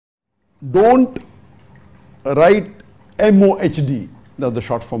don't write MOHD, that's the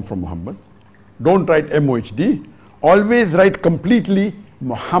short form from Muhammad. Don't write MOHD. Always write completely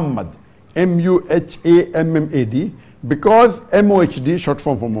Muhammad, MUHAMMAD, because MOHD, short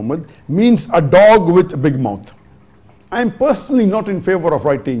form for Muhammad, means a dog with a big mouth. I am personally not in favor of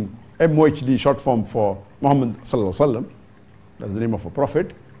writing MOHD, short form for Muhammad sallallahu alaihi wasallam. That's the name of a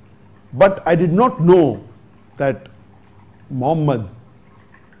prophet. But I did not know that Muhammad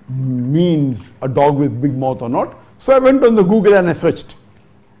means a dog with big mouth or not. So I went on the Google and I searched.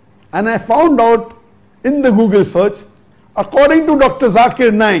 And I found out in the Google search, according to Dr.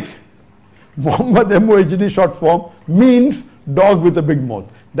 Zakir Naik, Muhammad MOHD short form means dog with a big mouth.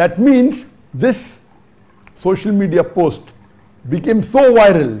 That means this social media post became so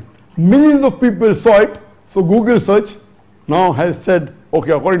viral, millions of people saw it, so Google search now has said,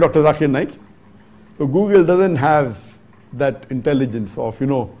 okay, according to Dr. Zakir Naik. So Google doesn't have that intelligence of,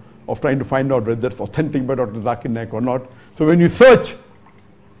 of trying to find out whether it's authentic by Dr. Zakir Naik or not. So when you search,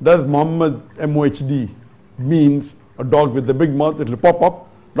 does Muhammad MOHD means a dog with a big mouth, it will pop up.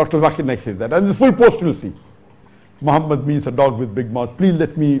 Dr. Zakir Naik says that. And the full post you will see. Muhammad means a dog with big mouth. Please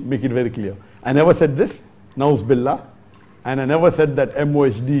let me make it very clear. I never said this, Nauz Billah. And I never said that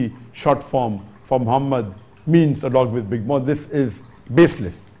MOHD short form for Muhammad means a dog with big mouth. This is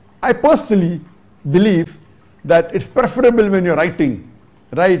baseless. I personally believe that it's preferable when you're writing,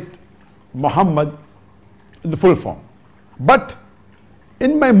 write Muhammad in the full form. But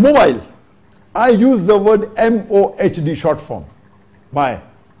in my mobile, I use the word MOHD short form. Why?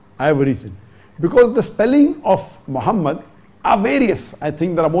 I have a reason. Because the spelling of Muhammad are various. I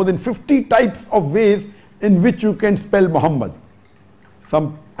think there are more than 50 types of ways in which you can spell Muhammad.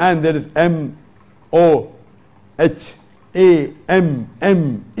 And there is MOHAMMED,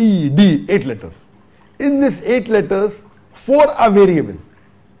 8 letters. In these 8 letters, 4 are variable.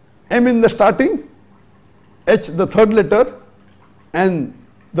 M in the starting, H the third letter, and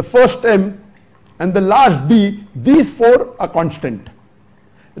the first M and the last D, these 4 are constant.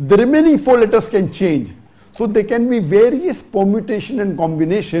 The remaining 4 letters can change. So there can be various permutation and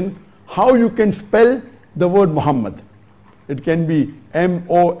combination how you can spell the word Muhammad. It can be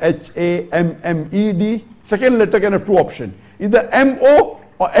MOHAMMED. Second letter can have 2 options, either MO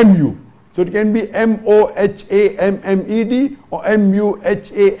or MU. So it can be MOHAMMED or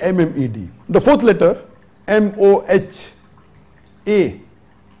MUHAMMED. The fourth letter, MOHA,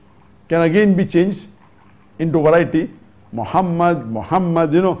 can again be changed into variety. Muhammad,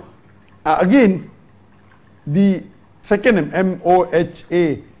 again, the second M,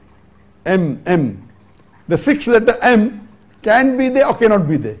 MOHAMM. The sixth letter M can be there or cannot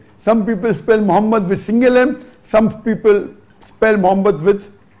be there. Some people spell Muhammad with single M, some people spell Muhammad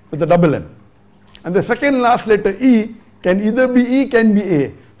with a double M. And the second last letter E can either be E, can be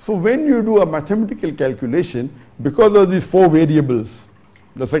A. So when you do a mathematical calculation, because of these 4 variables,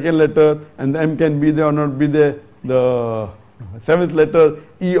 the second letter and the M can be there or not be there, the 7th letter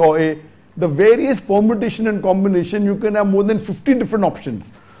E or A, the various permutation and combination, you can have more than 50 different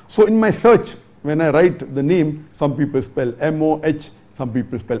options. So in my search, when I write the name, some people spell MOH, some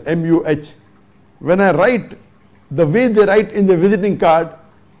people spell MUH. When I write the way they write in the visiting card,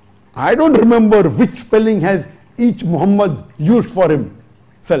 I don't remember which spelling has each Muhammad used for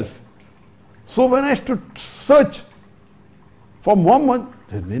himself. So when I used to search for Muhammad,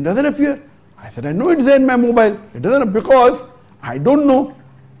 his name doesn't appear. I said, I know it's there in my mobile. It doesn't, because I don't know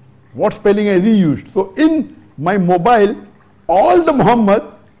what spelling has he used. So in my mobile, all the Muhammad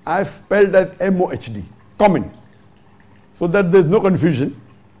I've spelled as MOHD, common. So that there's no confusion.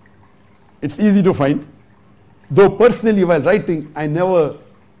 It's easy to find. Though personally while writing, I never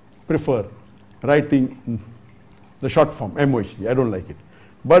prefer writing the short form, MOHD. I don't like it.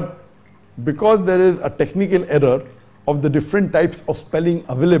 But because there is a technical error of the different types of spelling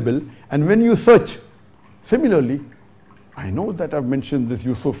available, and when you search, similarly, I know that I've mentioned this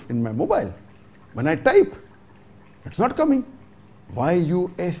Yusuf in my mobile. When I type, it's not coming.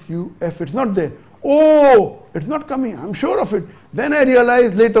 YUSUF, it's not there. Oh, it's not coming, I'm sure of it. Then I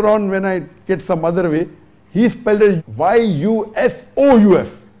realize later on when I get some other way, he spelled it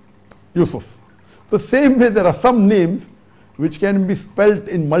YUSOUF, Yusuf. The same way there are some names which can be spelled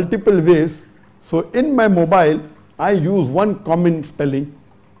in multiple ways. So in my mobile, I use one common spelling,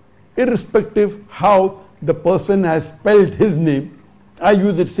 irrespective how the person has spelled his name. I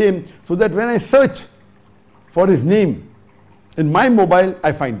use it same, so that when I search for his name in my mobile,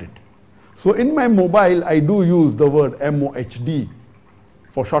 I find it. So in my mobile, I do use the word MOHD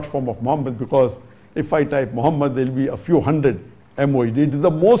for short form of Muhammad, because if I type Muhammad, there will be a few hundred MOHD. It is the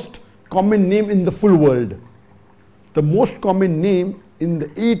most common name in the full world. The most common name in the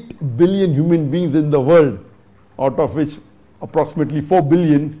 8 billion human beings in the world, out of which approximately 4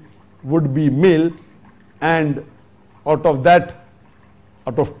 billion would be male, and out of that,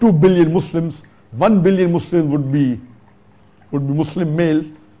 out of 2 billion Muslims, 1 billion Muslims would be Muslim males.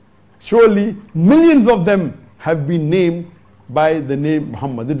 Surely millions of them have been named by the name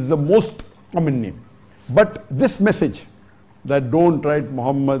Muhammad. It is the most common name. But this message that don't write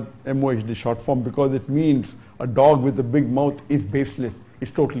Muhammad, Mohd, short form, because it means a dog with a big mouth, is baseless.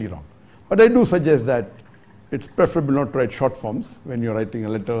 It's totally wrong. But I do suggest that it's preferable not to write short forms when you're writing a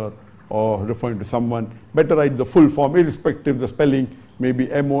letter or referring to someone. Better write the full form, irrespective of the spelling, maybe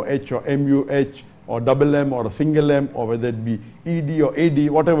MOH or MUH or double M or a single M, or whether it be ED or AD,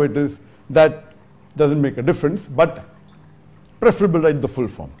 whatever it is, that doesn't make a difference, but preferable write the full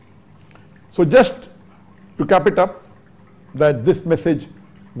form. So just to cap it up, that this message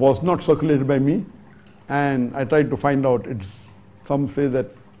was not circulated by me, and I tried to find out. Some say that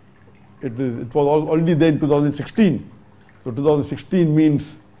it was already there in 2016. So 2016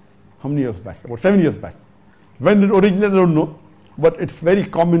 means how many years back? About 7 years back. When it originated, I don't know, but it's very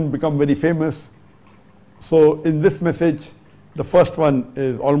common, become very famous. So in this message, the first one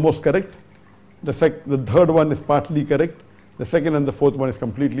is almost correct. The third one is partly correct. The second and the fourth one is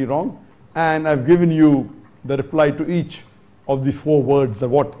completely wrong. And I've given you the reply to each of these 4 words, that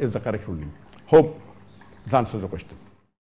what is the correct ruling. Hope this answers the question.